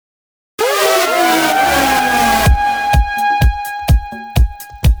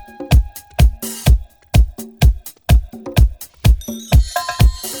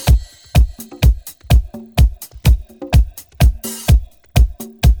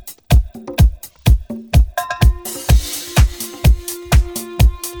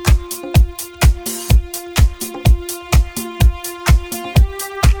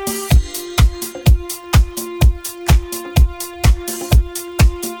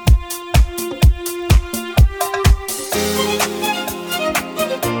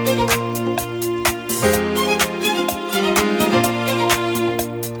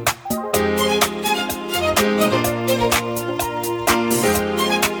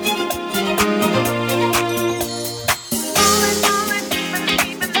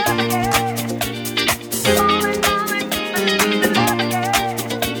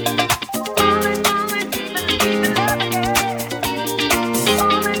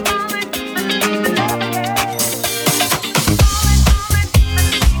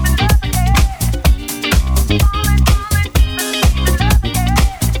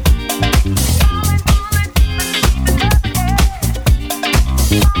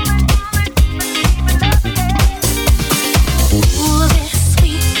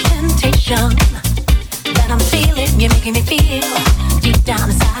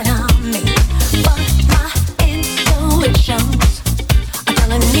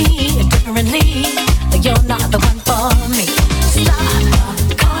telling me differently that you're not the one for me. Stop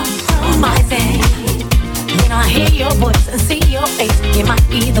compromising. When I hear your voice and see your face, you might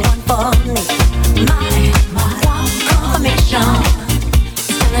be the one for me. My confirmation is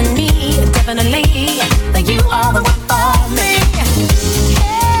telling me definitely that you are the one for me.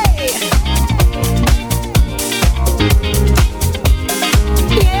 Hey.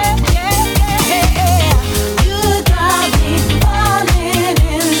 Yeah, yeah, yeah. You got me falling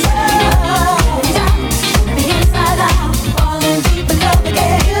in love. Turn me inside out, falling deep in love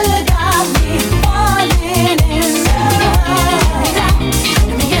again. You got me falling in love.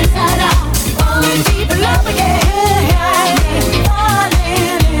 Turn me inside out, falling deep in love again. You got me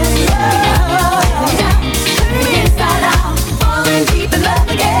falling in love. Turn me inside out, falling deep in love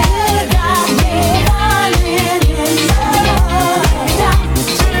again. You got me falling in love.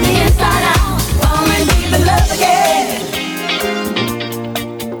 Turn me inside out, falling deep in love again.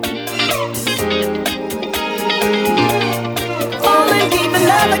 Falling deep in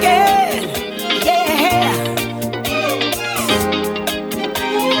love again. Yeah.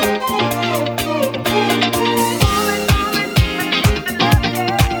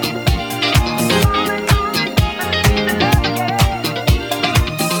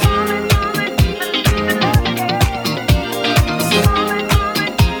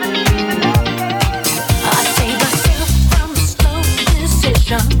 I save myself from slow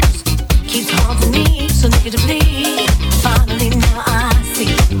decisions. Keeps haunting me so negatively. Finally now I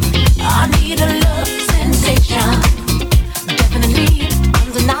see I need a love sensation. Definitely,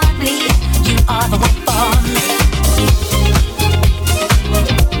 undeniably, you are the one for me.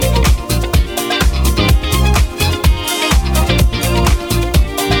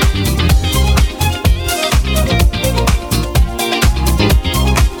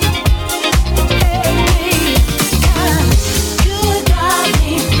 You got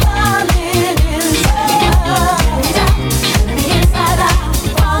me falling in love. Turn me inside out,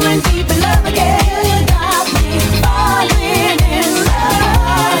 falling deep in love again.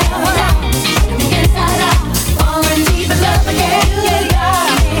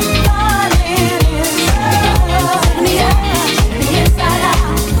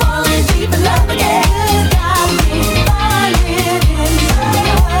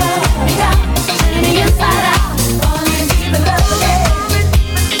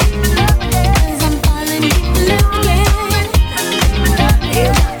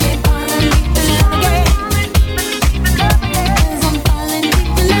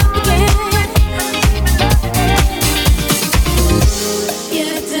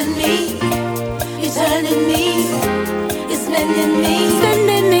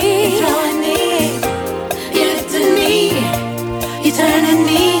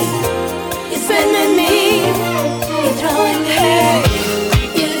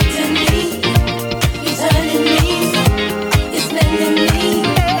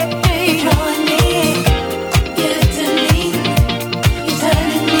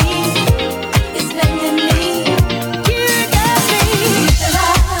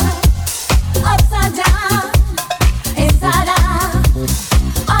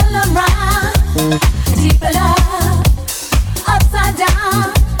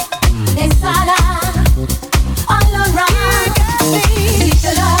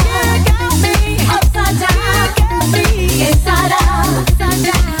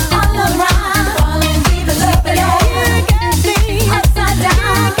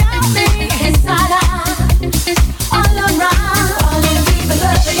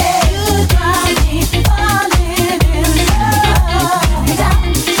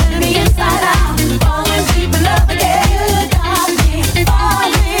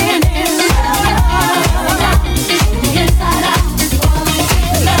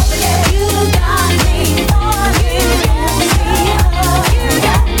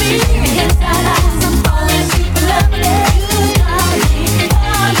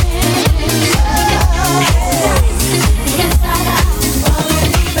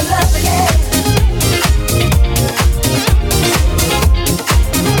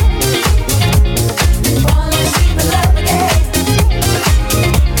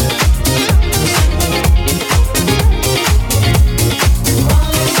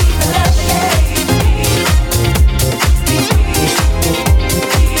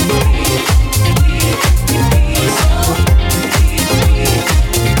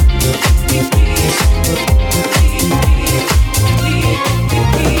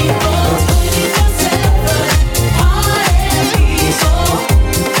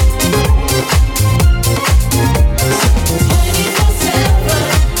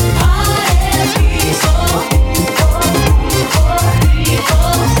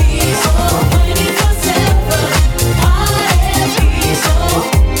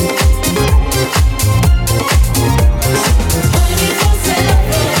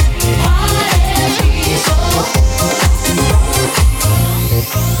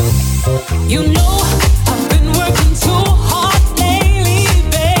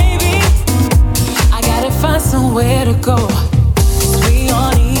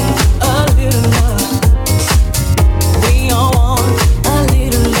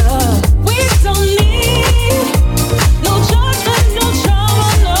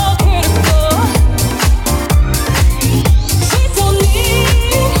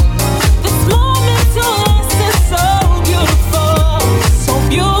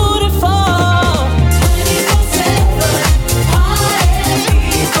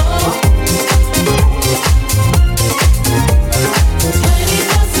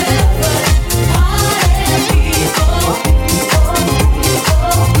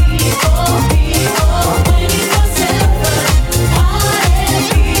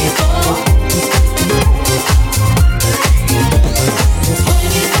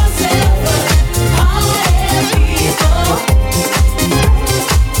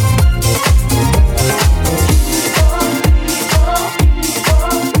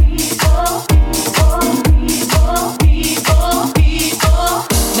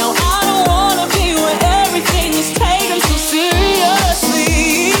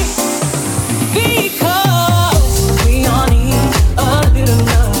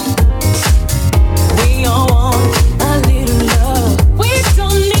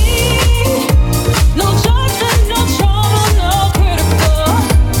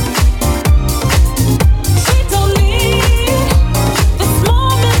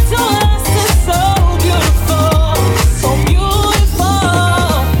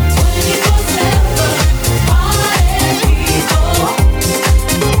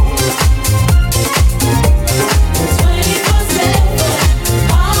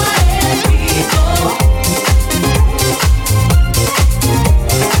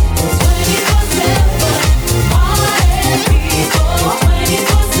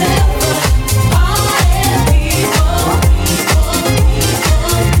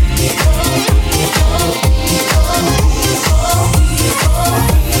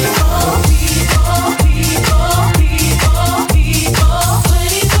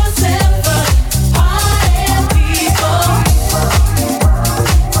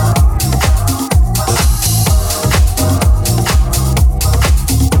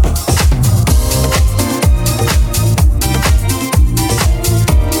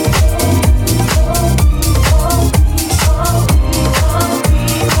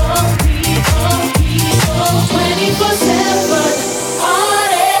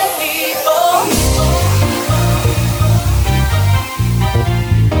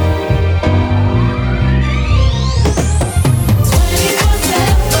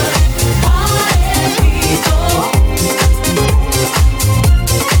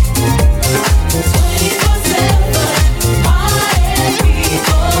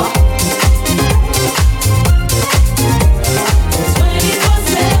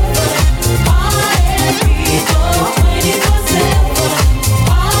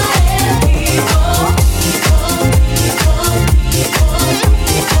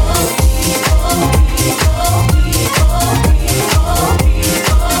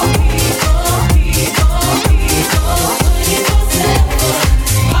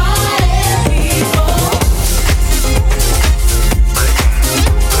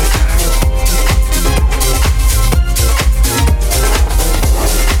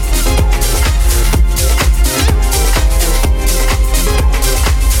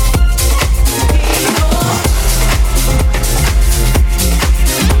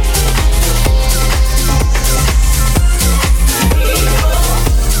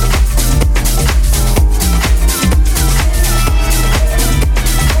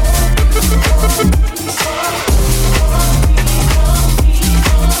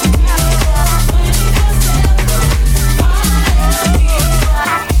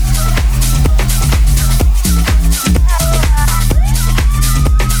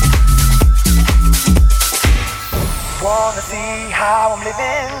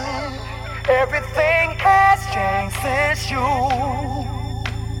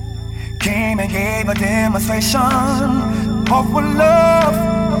 Came and gave a demonstration of what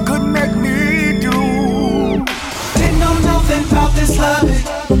love could make me do. Didn't know nothing about this love.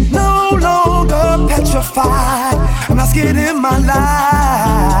 No longer petrified. I'm not scared in my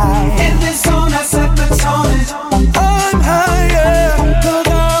life. In this zone, I set the tone. I'm higher, 'cause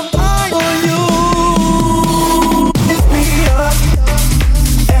I'm high on you. Lift me up,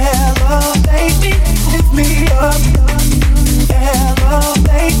 elevate me. Lift me up,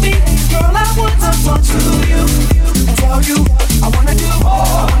 elevate me. Girl, I wanna talk to you and tell you I wanna do more.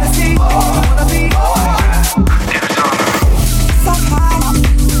 I wanna see more. I wanna be more. So high,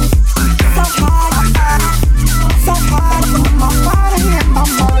 so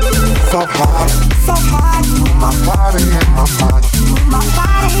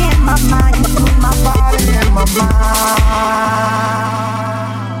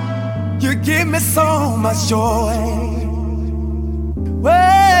You give me so much joy. Well,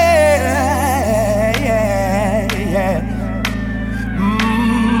 yeah, yeah.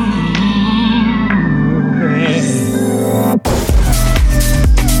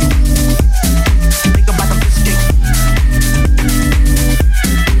 Think about the biscuit.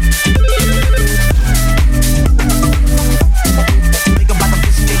 Think about the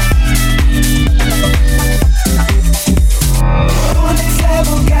biscuit. Going next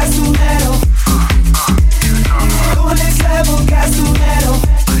level, gas to metal. Going next level, gas to metal.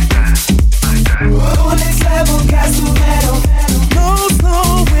 Going next level, gas to metal. No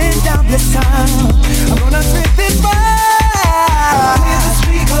slowing down this time. I'm gonna spit this fire. Clear the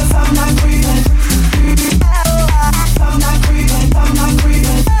street 'cause I'm not breathing. I'm not breathing. I'm not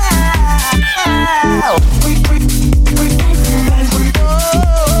breathing.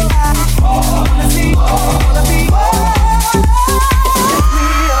 I wanna see. I wanna be.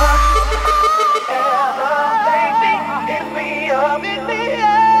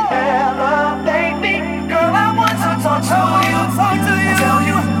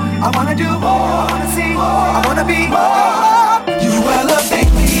 I wanna do more, I wanna see, I wanna be more. You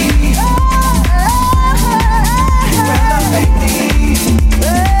elevate me. You elevate me.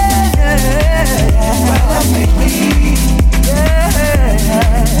 You elevate me.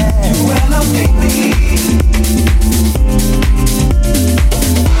 You elevate me.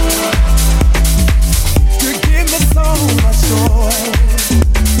 You give me so much joy.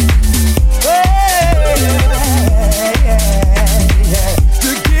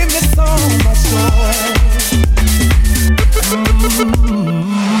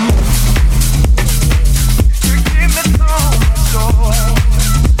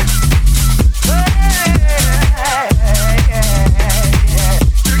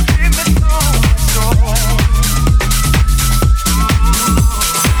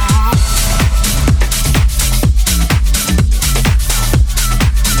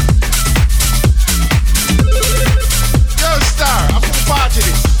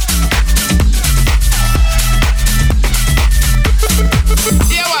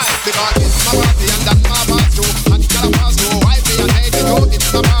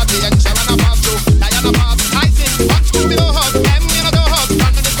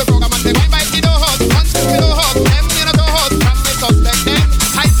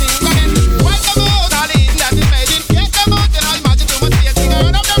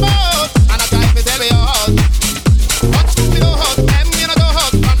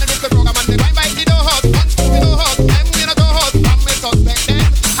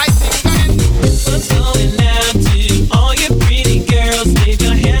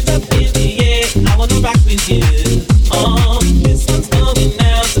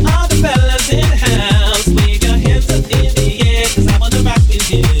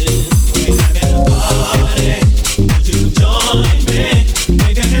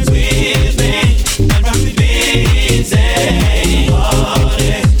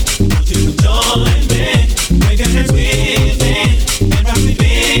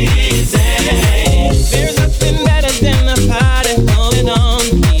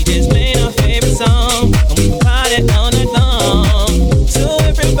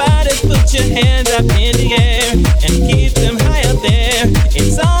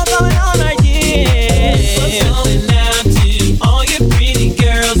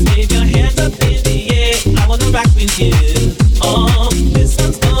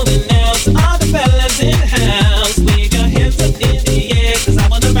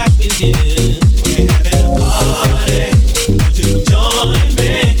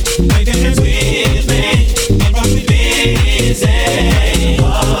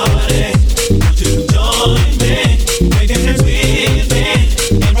 Make your hands with me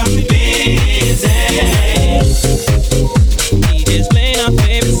and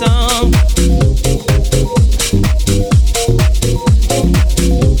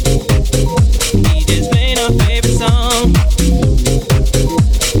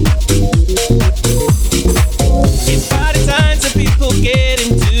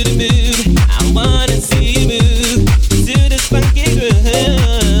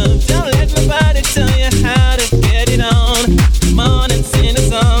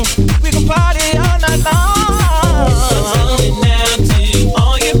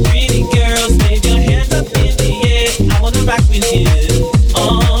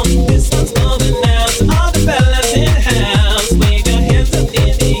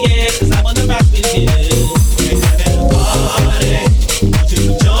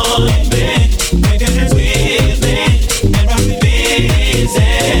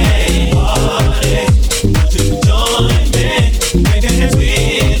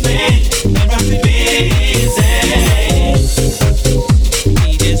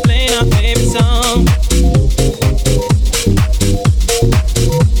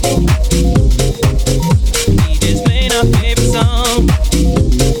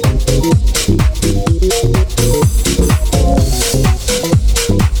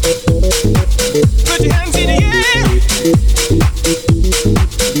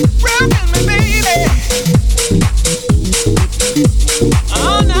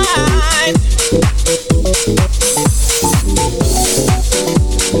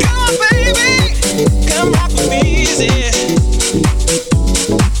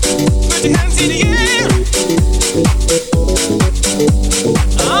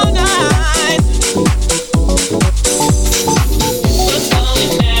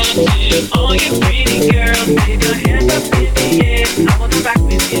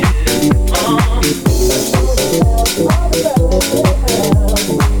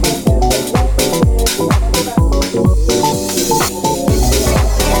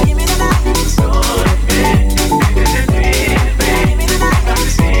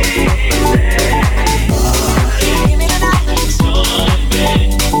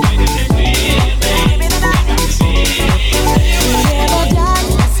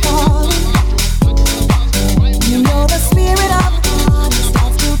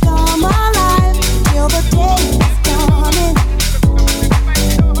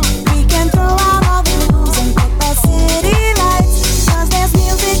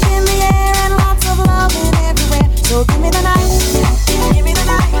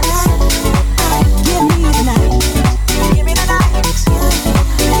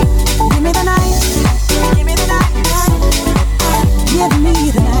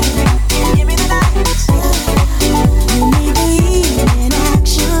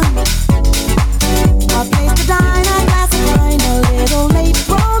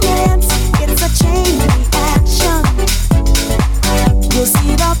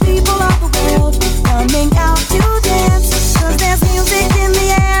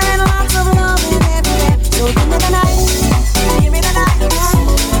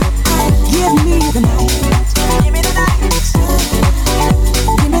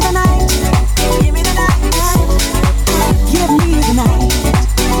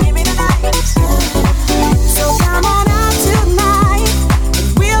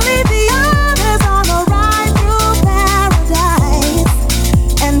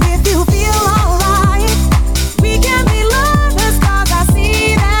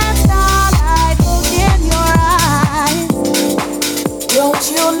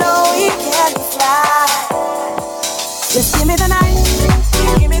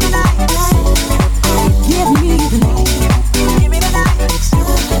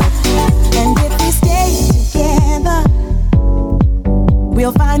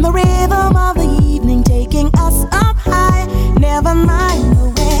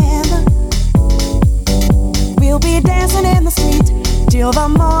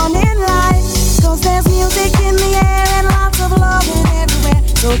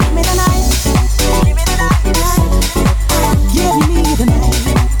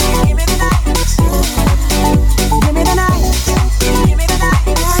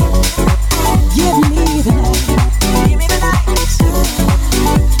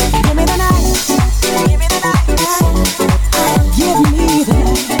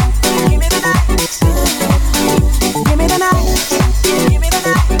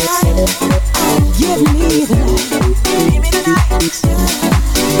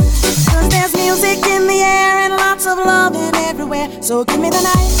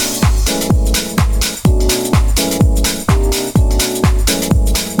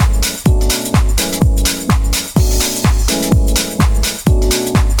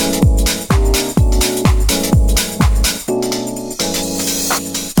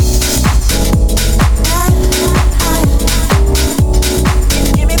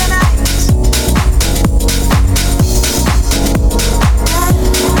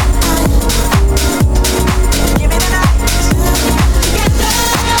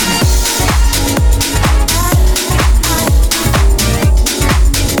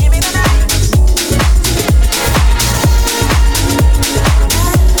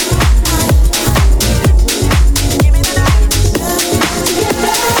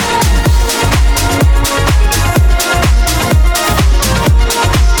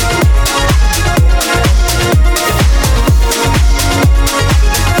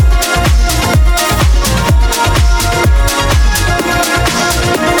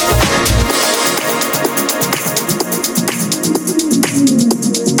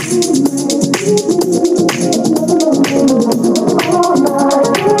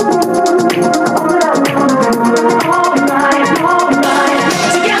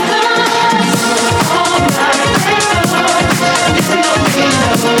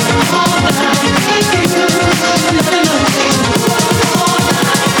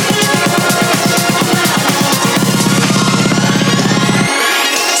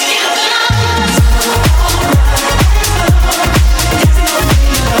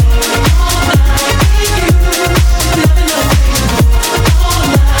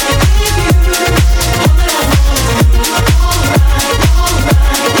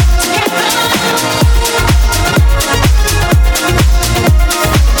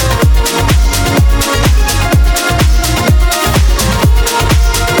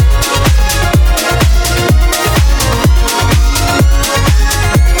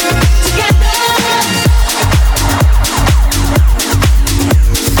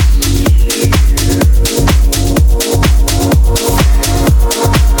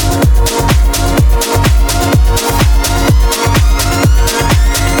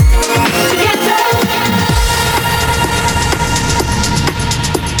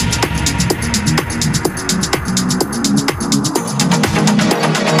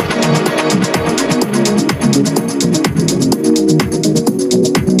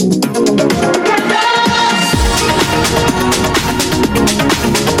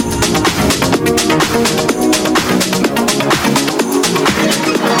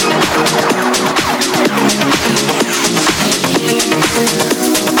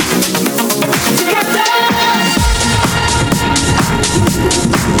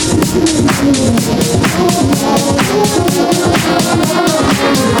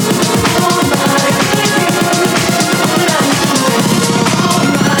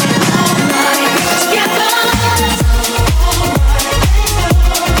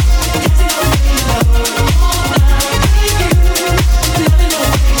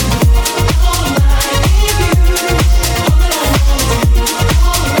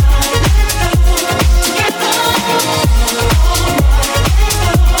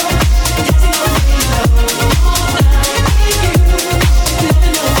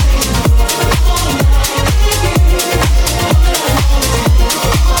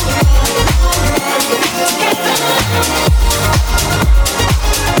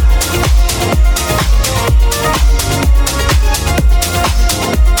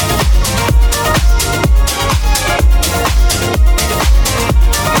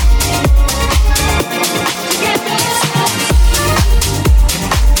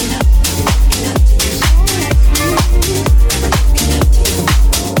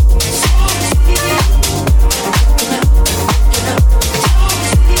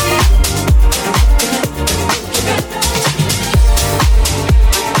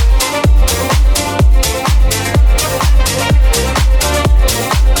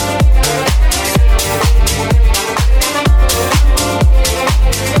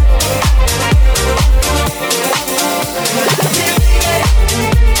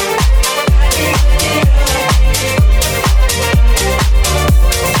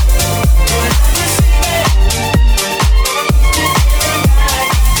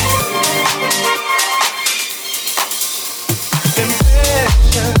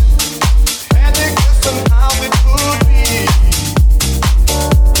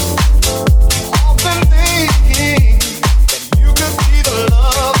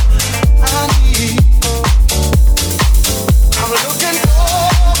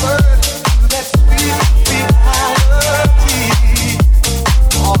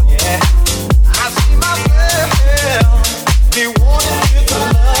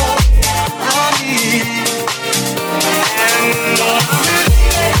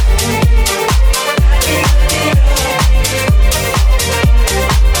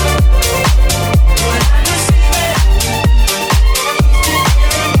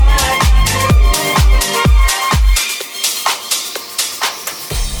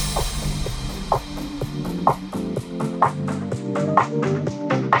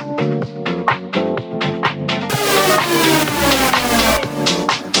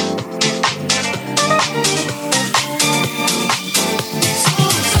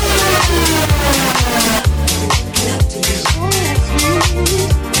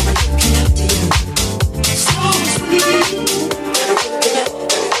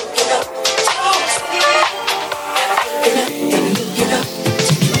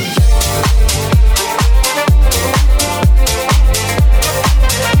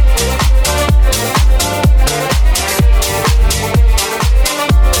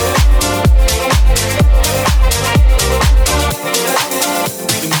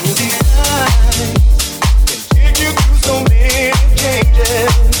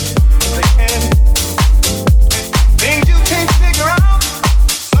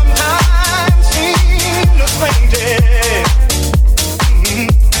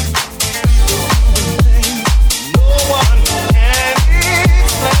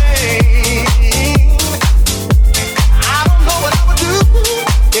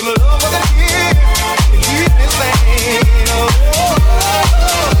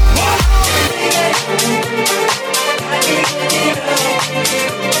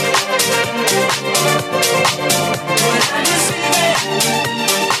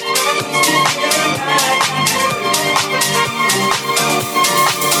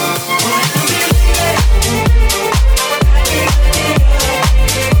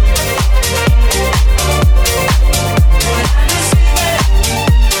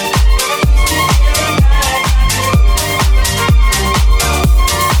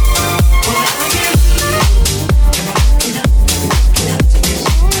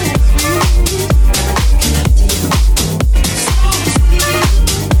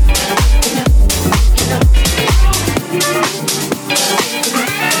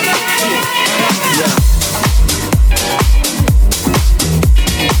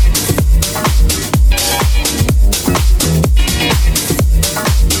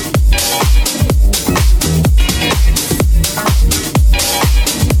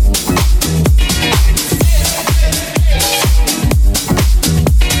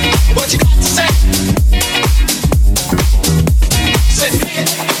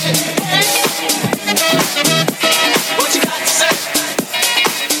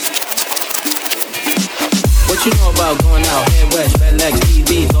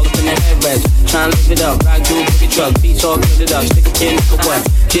tryna live it up. Rock dude, big truck, beats all good it up. Stick a pin, for what?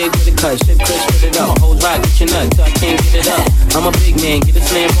 Jig with a cut, shit crisp, spit it up. Hoes rock, get your nuts, till I can't get it up. I'm a big man, get a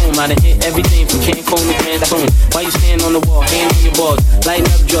slam boom. I done hit everything from Cancun to Cancun. Why you stand on the wall, hand on your balls,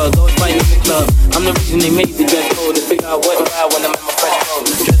 lighting up drugs, always fighting in the club. I'm the reason they made the dress code to figure out what and why when I'm in my fresh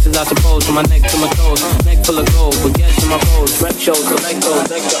clothes. Dresses I suppose from my neck to my toes, neck full of gold, baguettes in my rolls, rep shows, select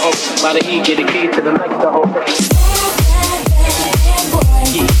those, extra O. By the E, get a key to the next whole thing.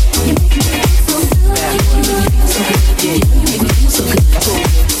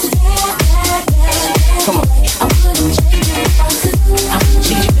 Come on. I wouldn't change it if I could. I wouldn't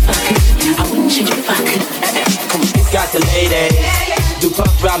change it if I could. I wouldn't change it if I could. Come on. It's got the ladies, do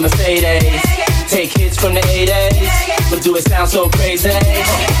puff ride Mercedes, take hits from the 80s, but do it sound so crazy?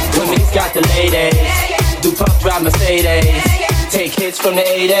 Women's got the ladies, do puff ride Mercedes, take hits from the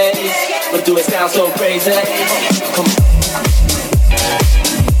 80s, but do it sound so crazy? Come on.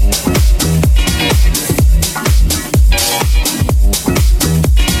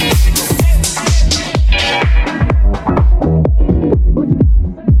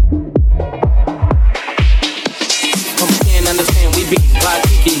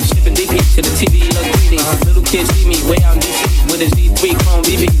 To the TV, look greedy. Little kids see me way out in DC with a Z3 chrome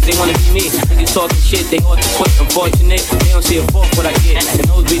BBs. They wanna be me. Niggas talking shit, they ought to quit. Unfortunate, they don't see a fault what I get. And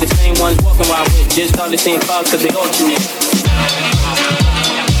those be the same ones walking while I with. Just started seeing clouds cause they alternate.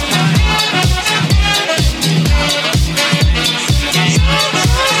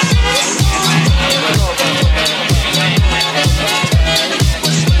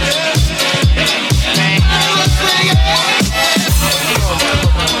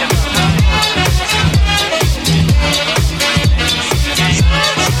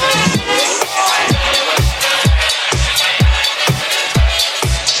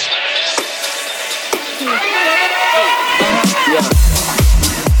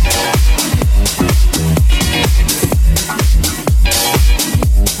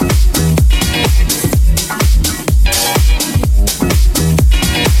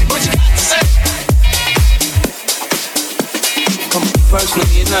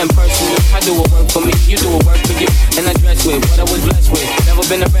 I do a work for me, you do a work for you. And I dress with what I was blessed with. Never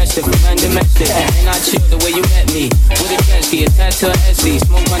been arrested for nothing domestic. And I chill the way you met me. With a jet ski attached to a SC.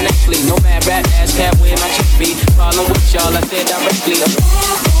 Smoke my Nestle, no mad rap ass cat where my chick be. Problem with y'all, I said directly.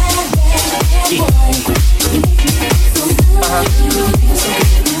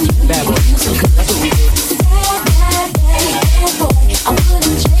 Bad boy. That's what we did. I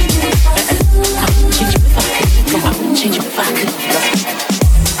wouldn't change it if I could. I wouldn't change it if I could. I wouldn't change it if I could.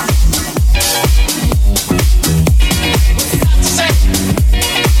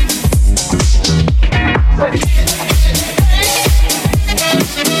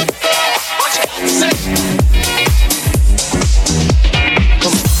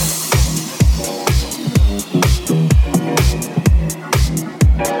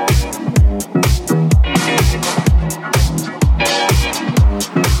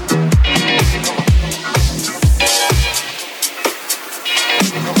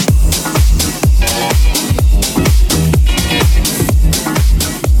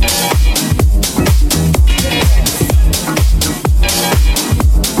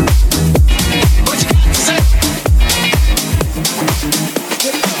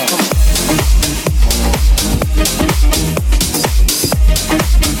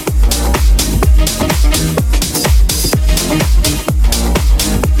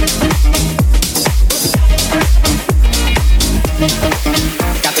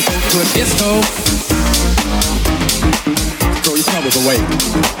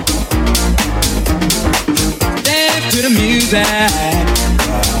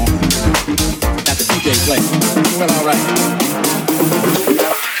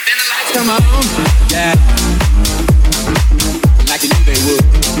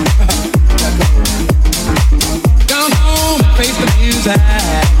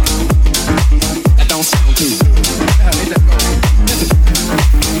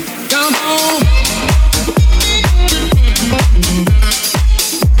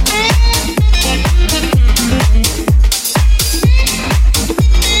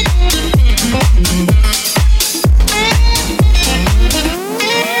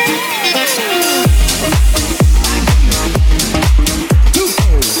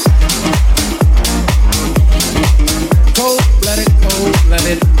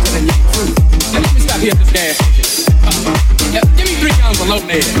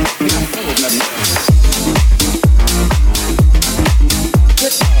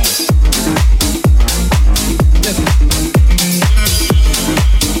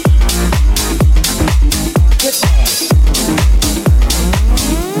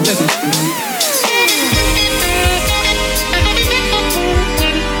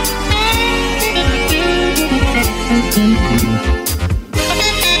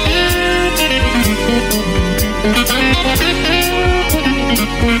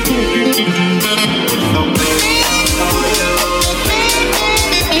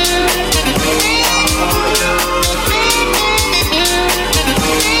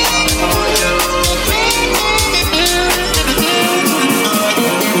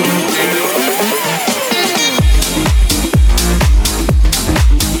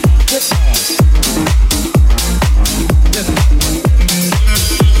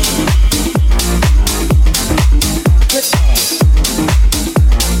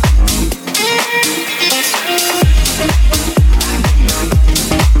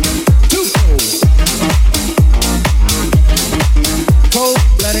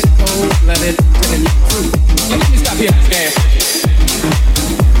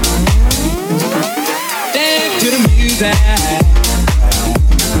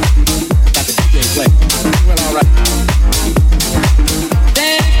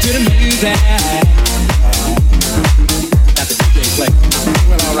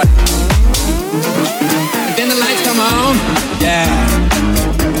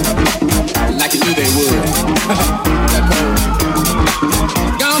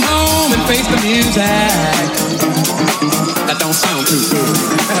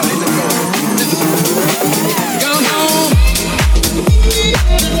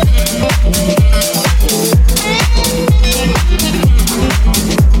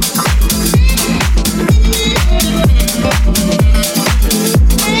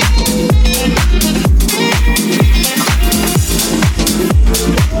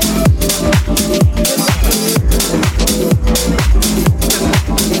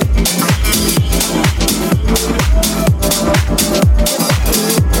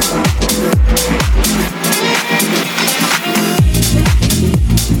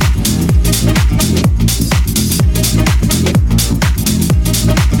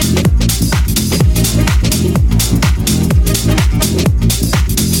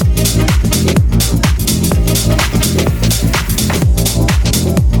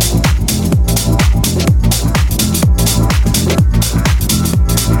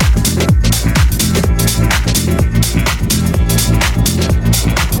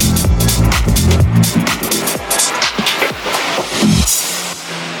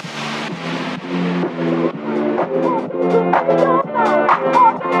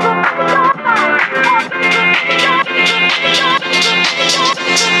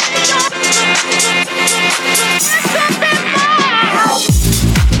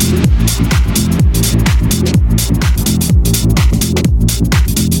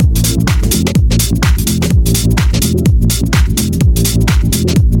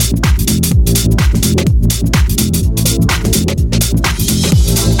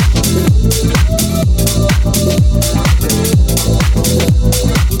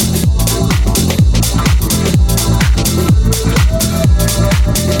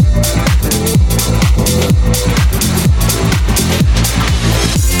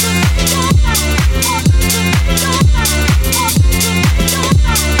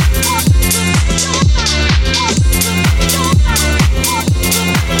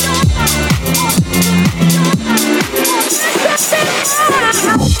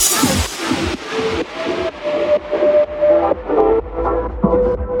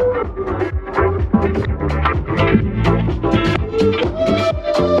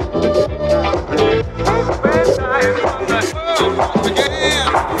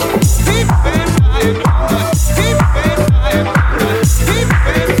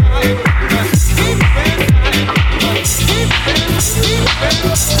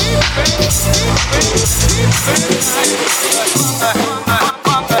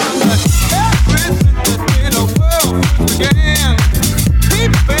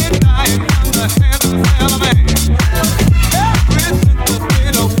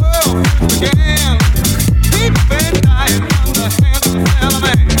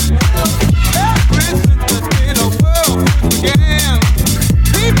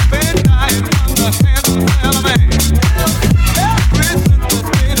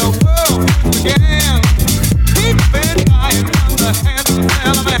 Keep it dying from the hand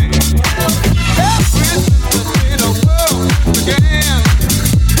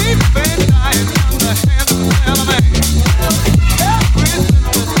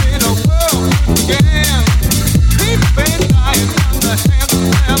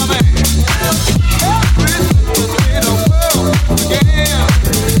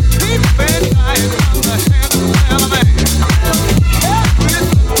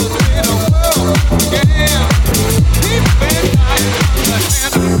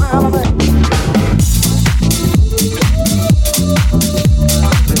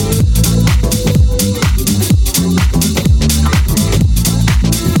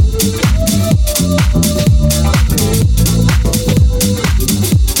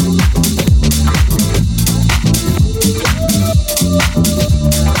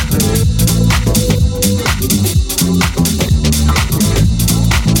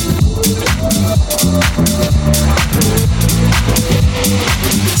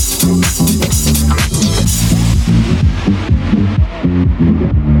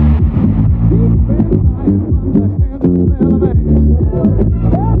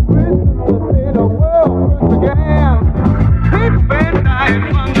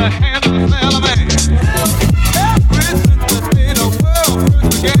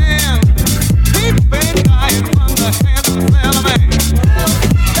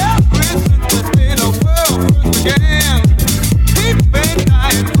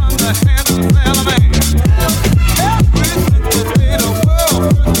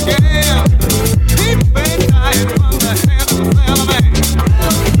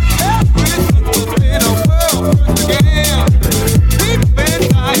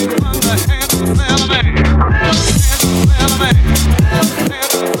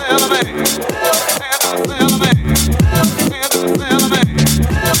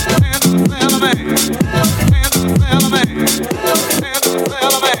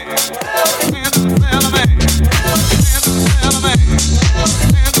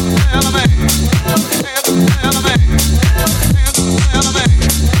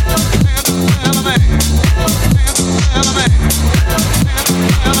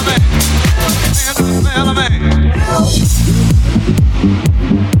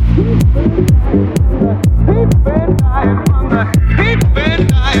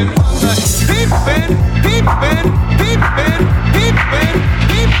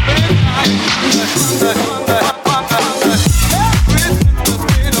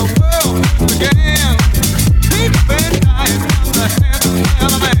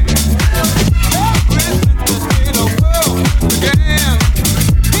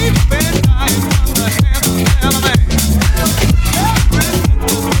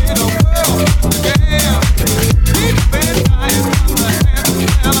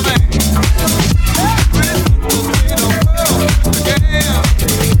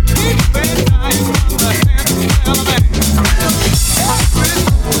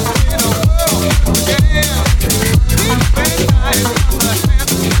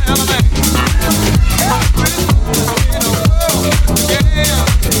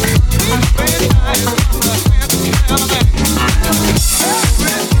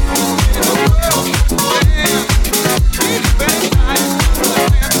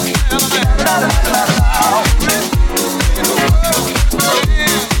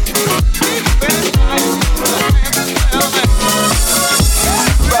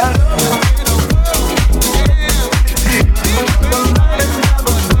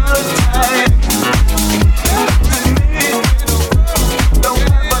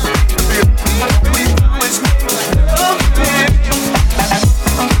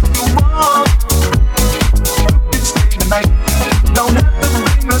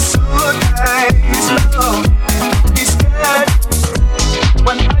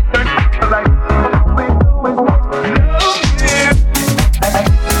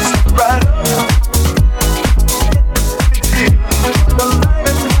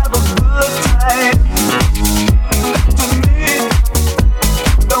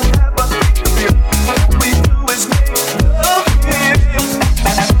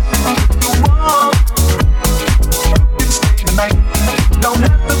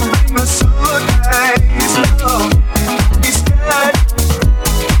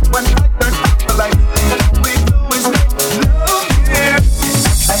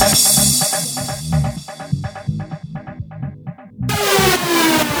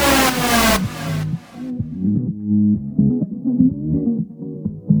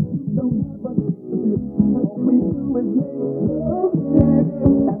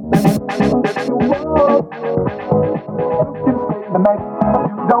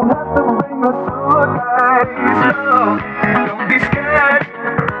Don't have to bring a suitcase, no. Don't be scared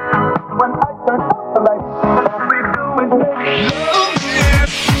when I turn off the lights. All we do is make love here.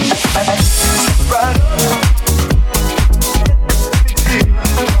 Right up.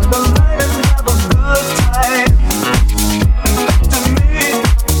 The light and have a good time. To me,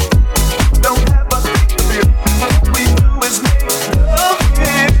 don't have a thing to feel. All we do is make love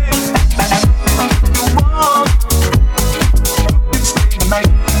here. You want, you can stay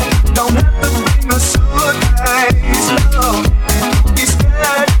tonight. Don't have to bring a suitcase, no. Don't be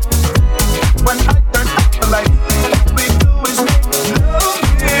scared when I turn out the lights. All we do is make love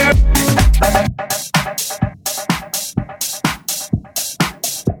here.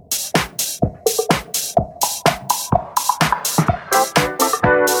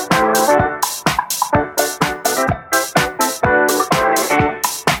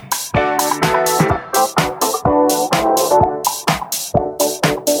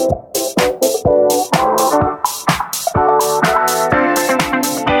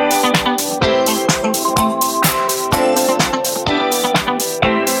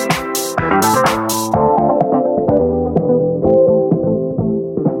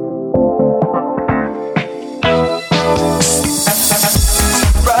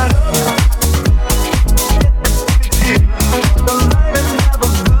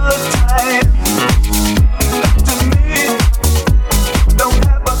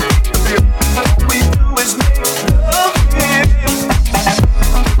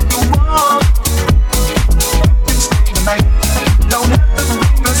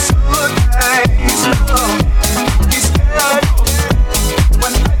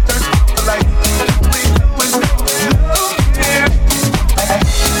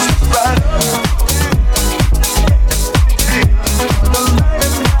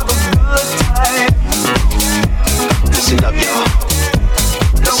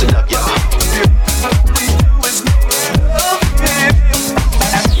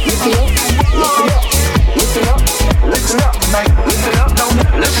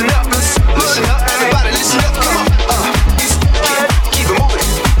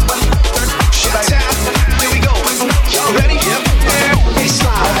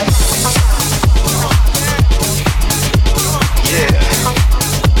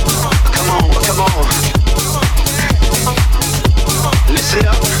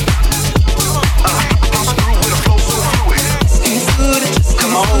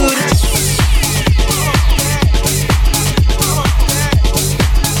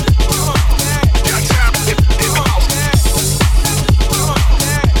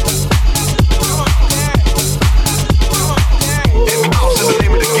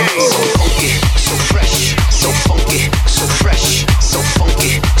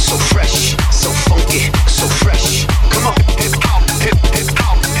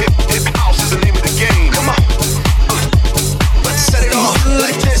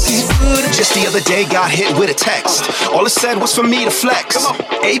 Was for me to flex.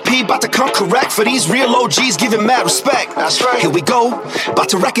 AP about to come correct for these real OGs giving mad respect. That's right. Here we go, about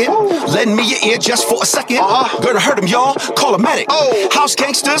to wreck it. Lend me your ear just for a second. Gonna hurt them, y'all. Call a medic. House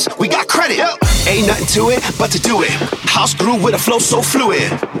gangsters, we got credit. Ain't nothing to it but to do it. House grew with a flow so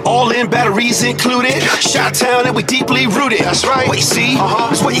fluid. All in batteries included. Chi-town and we deeply rooted. That's right. What you see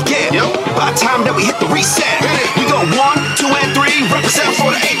is what you get. By the time that we hit the reset, we go 1, 2, and 3. Represent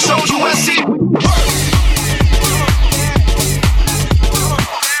for the HOUSC.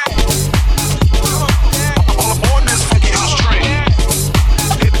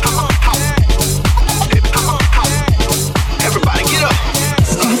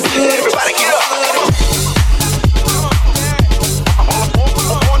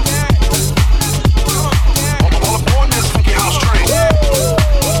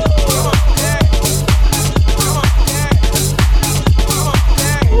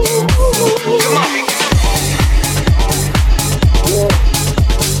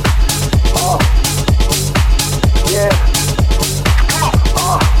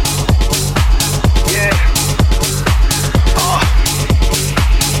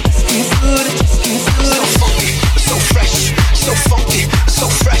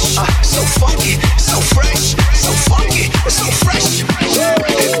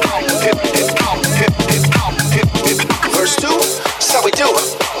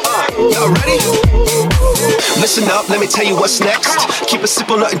 Listen up, let me tell you what's next. Keep it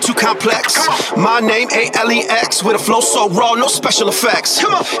simple, nothing too complex. My name, A-L-E-X, with a flow so raw, no special effects.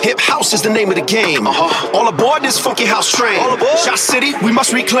 Come on. Hip house is the name of the game. All aboard this funky house train. Shot City, we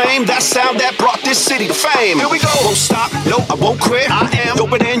must reclaim that sound that brought this city to fame. Here we go. Won't stop, no, I won't quit. I am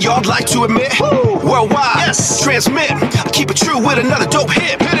doper than y'all like to admit. Woo. Worldwide, yes. Transmit. Keep it true with another dope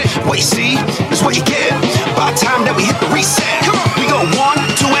hit. Hit it. What you see is what you get. By the time that we hit the reset, come on. We go 1,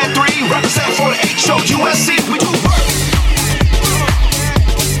 2, and 3. Represent for the H-O-U-S-C. We do work.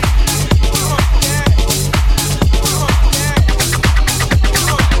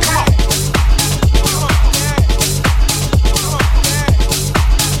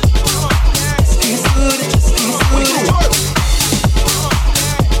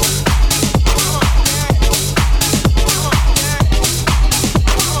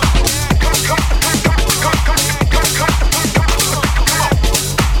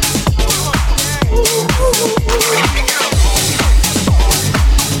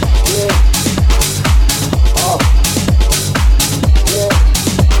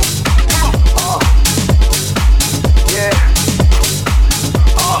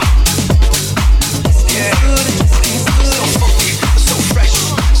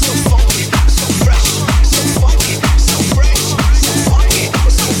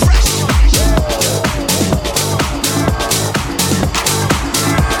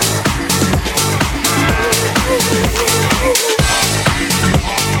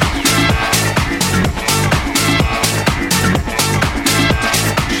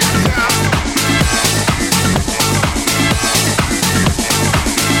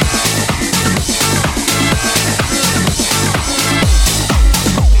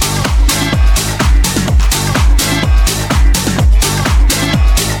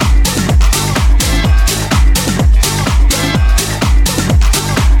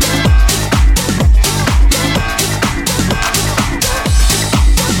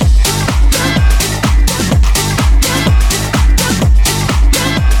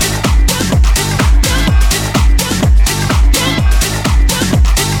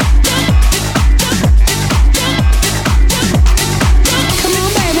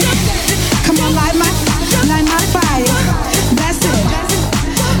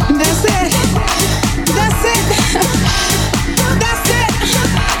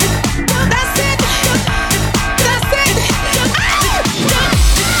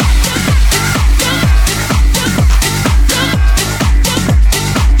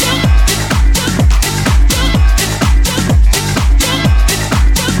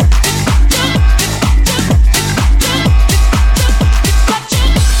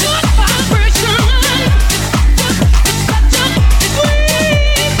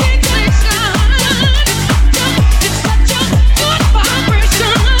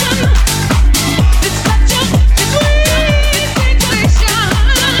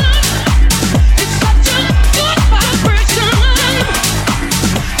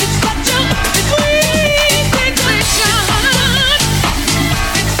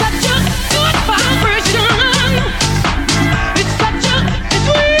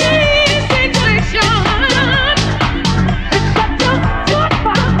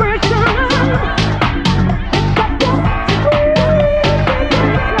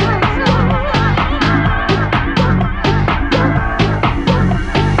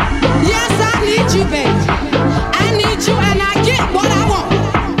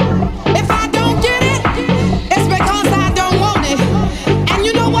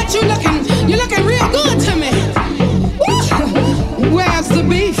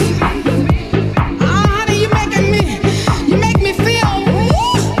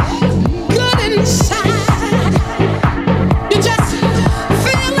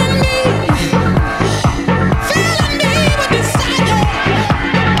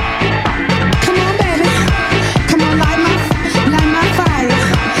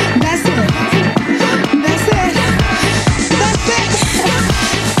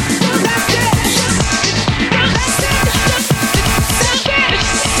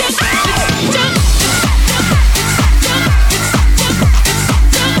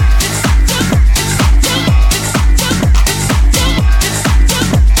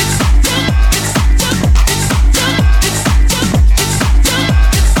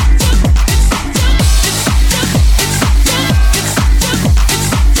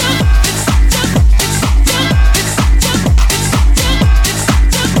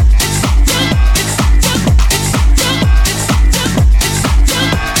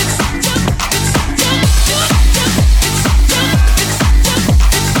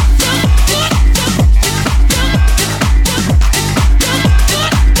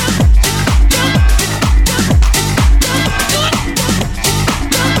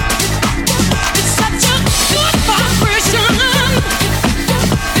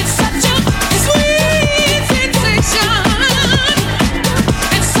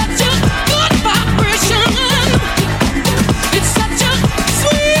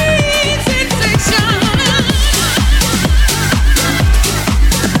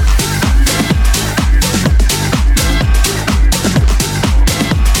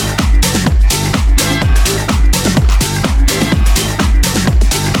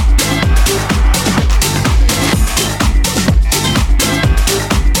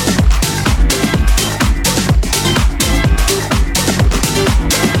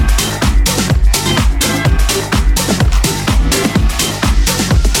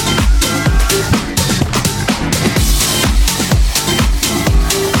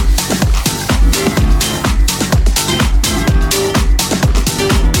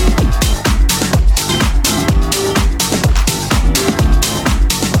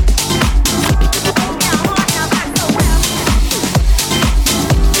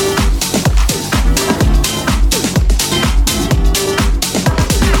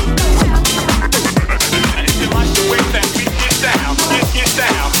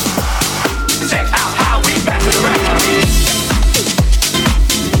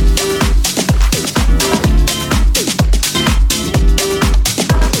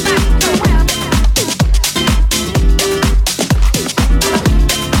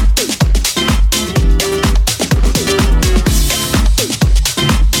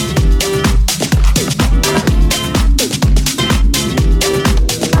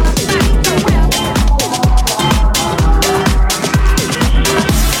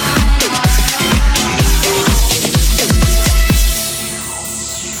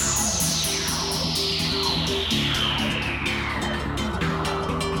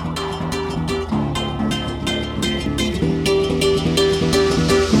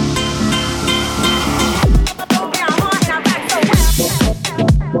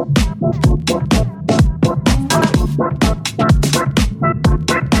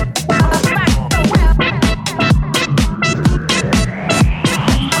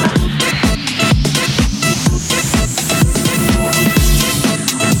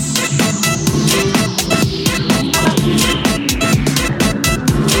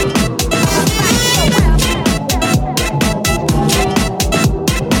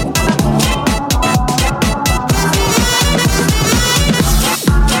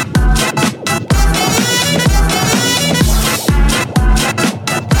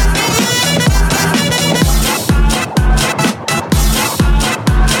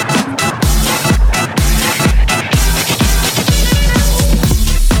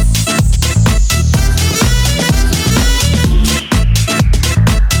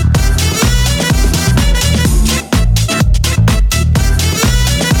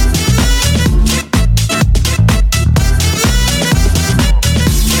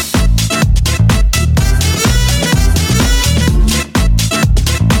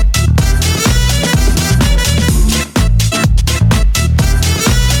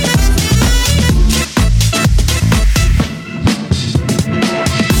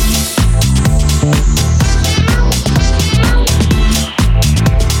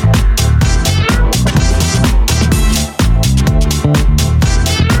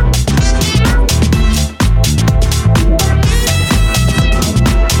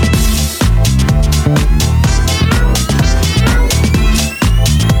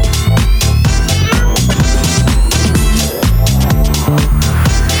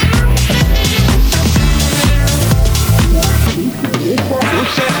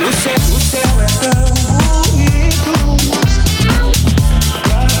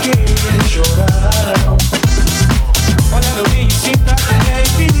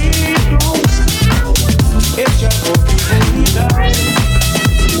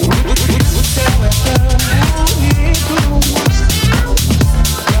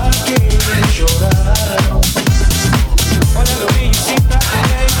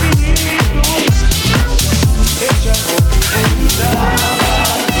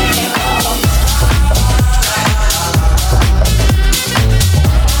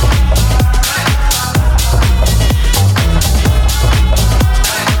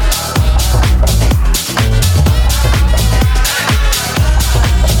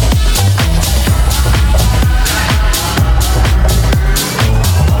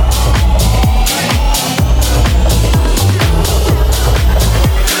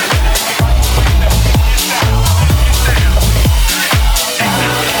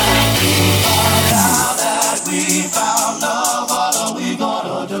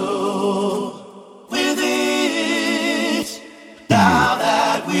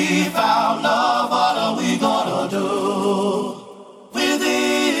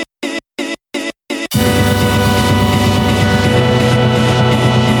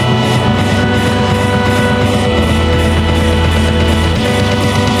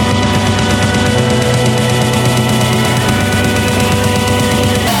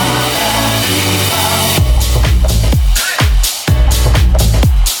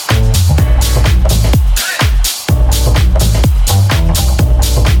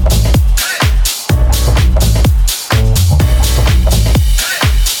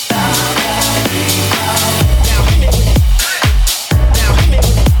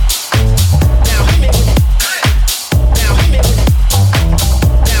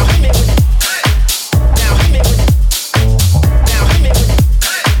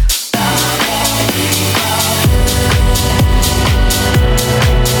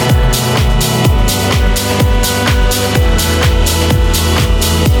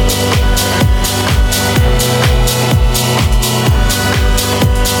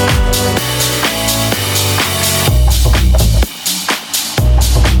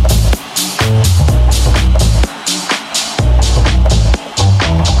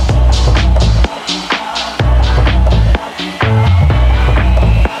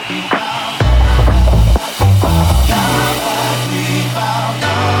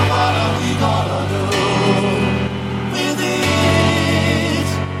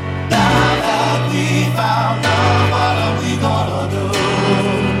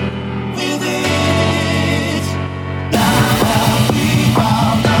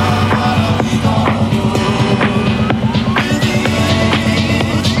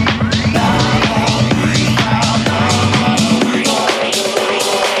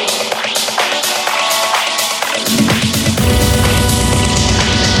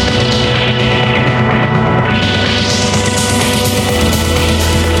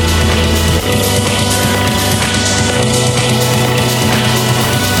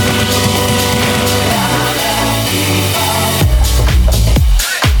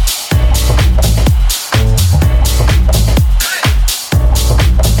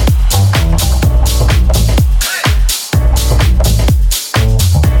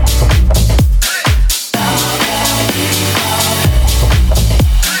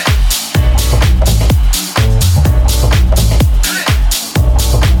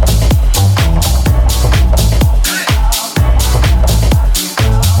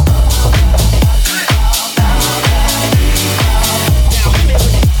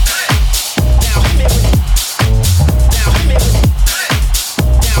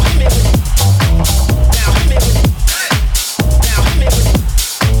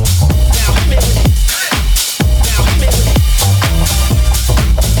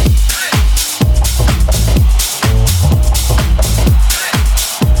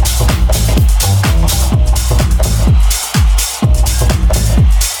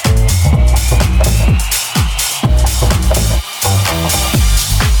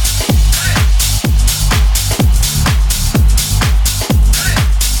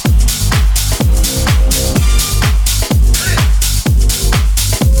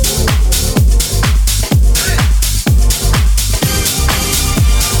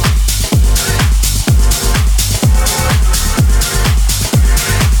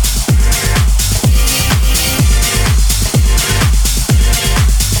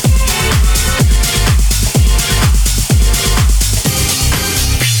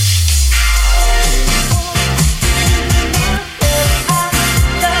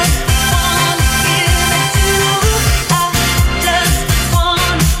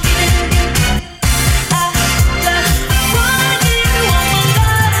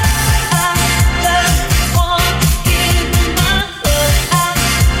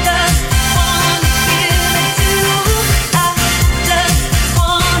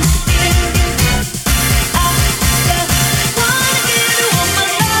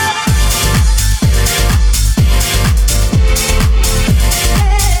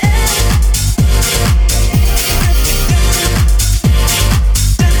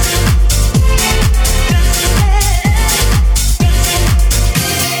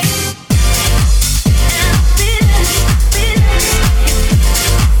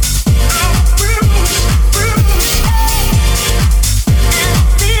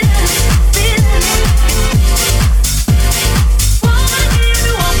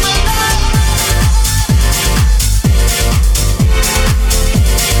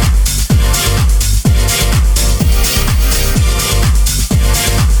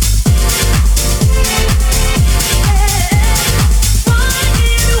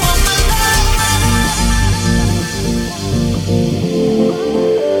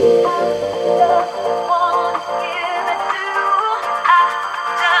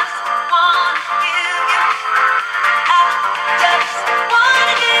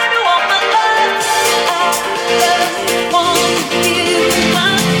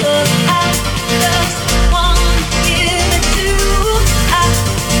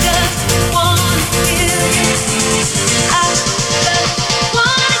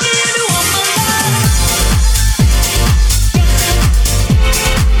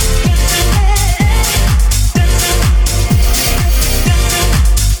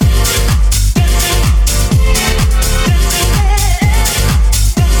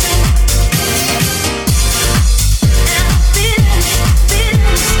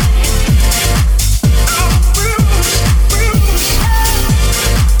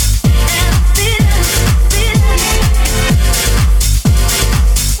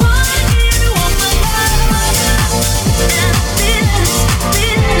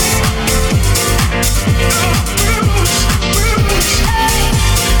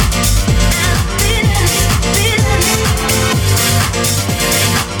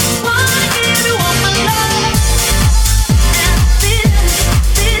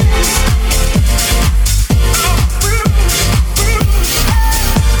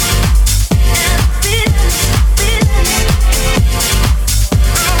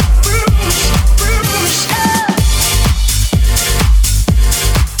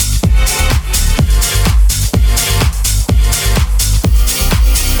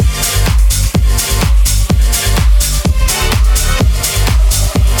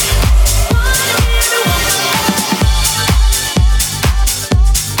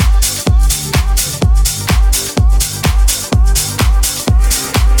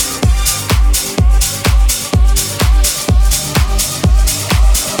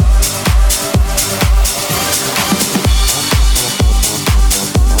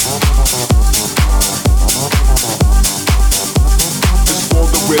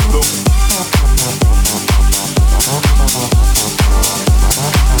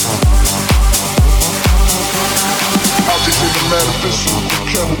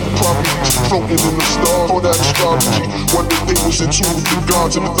 floating in the stars. All that astrology. One day they was in tune with the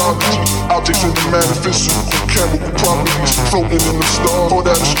gods and mythology. Objects in the manifesto, chemical properties, floating in the stars. All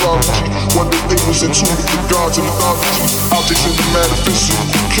that astrology. One day they was in tune with the gods and mythology. Objects in the manifesto,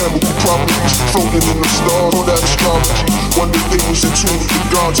 chemical properties, floating in the stars. All that astrology. One day they was in tune with the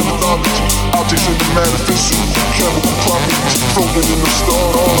gods and mythology. Objects in the manifesto, chemical properties, floating in the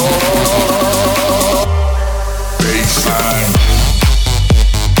stars. Baseline.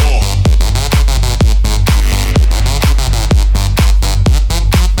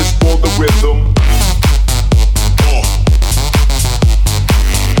 It's for the rhythm.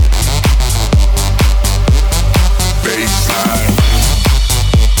 Baseline.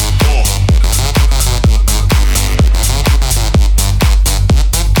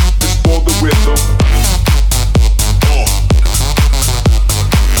 It's for the rhythm.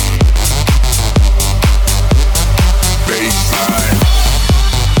 Baseline.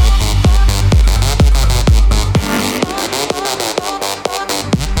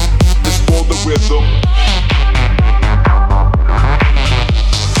 It's for the rhythm.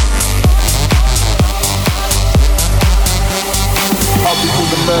 Objects in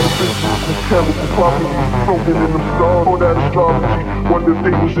the manifesto, chemical properties, floating in the stars. All that astrology. One day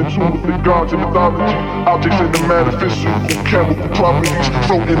they was in tune with the gods and mythology. Objects in the manifesto, chemical properties,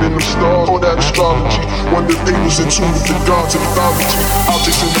 floating in the stars. All that astrology. One day they was in tune with the gods and mythology.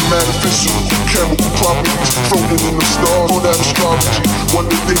 Objects in the manifesto, chemical properties, floating in the stars. All that astrology. One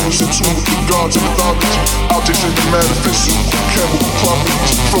day they was in tune with the gods and mythology. Objects in the manifesto, chemical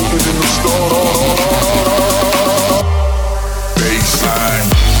properties, floating in the stars. Baseline.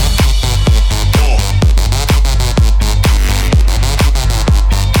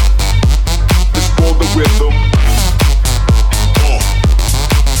 It's for the rhythm.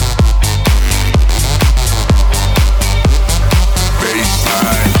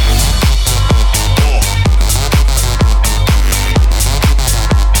 Baseline.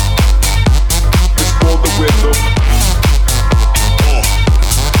 It's for the rhythm.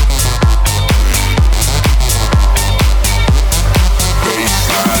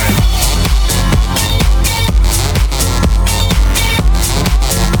 Baseline.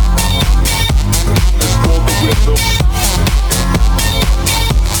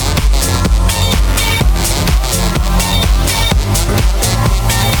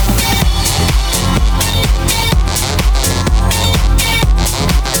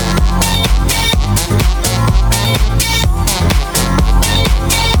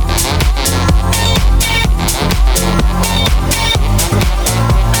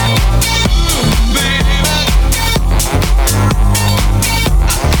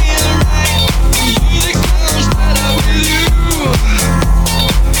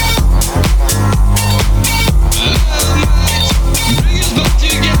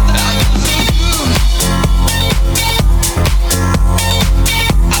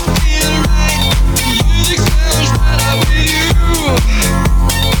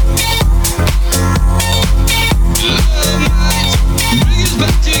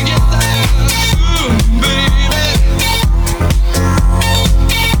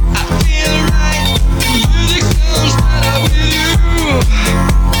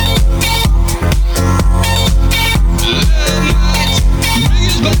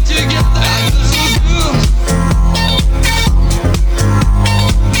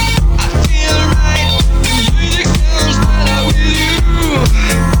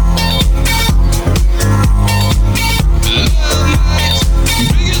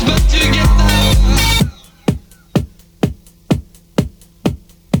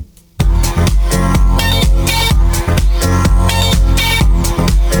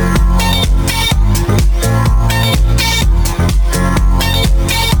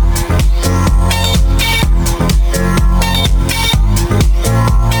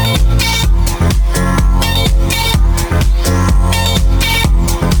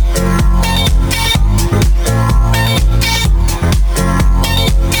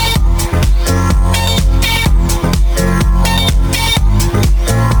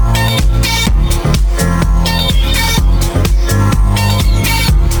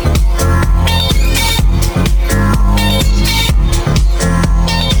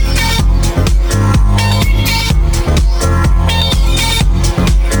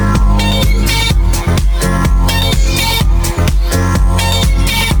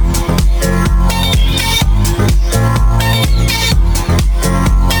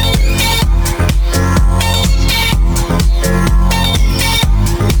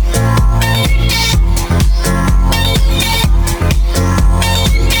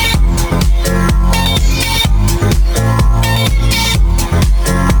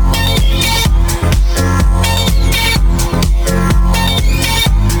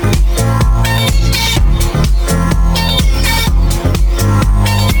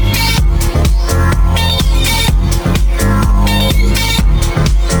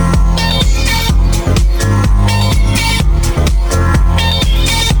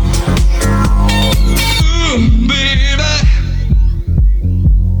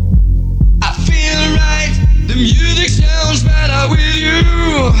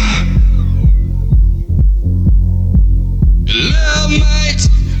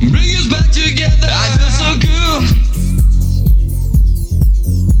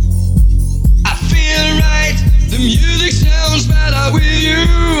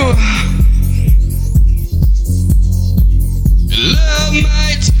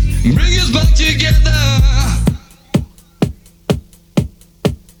 bring us back together.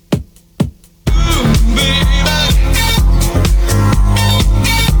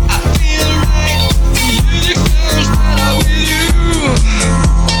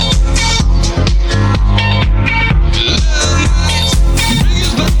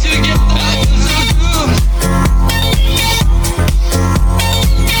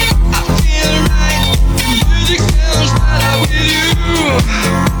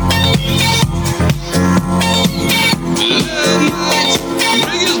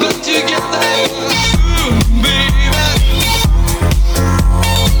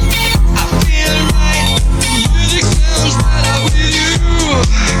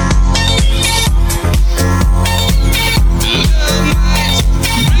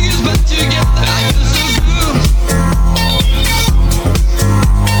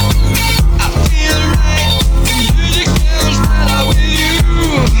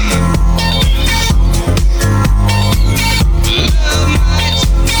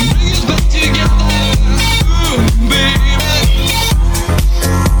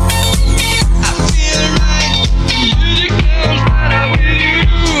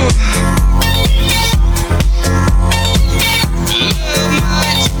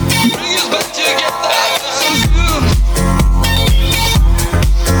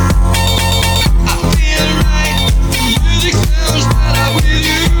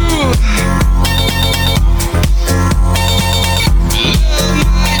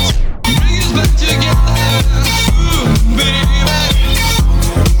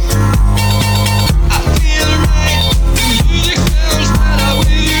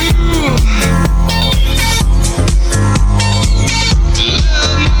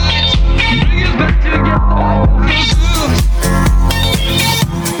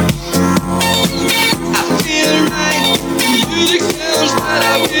 I feel right, music sounds right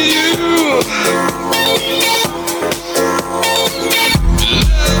out with you.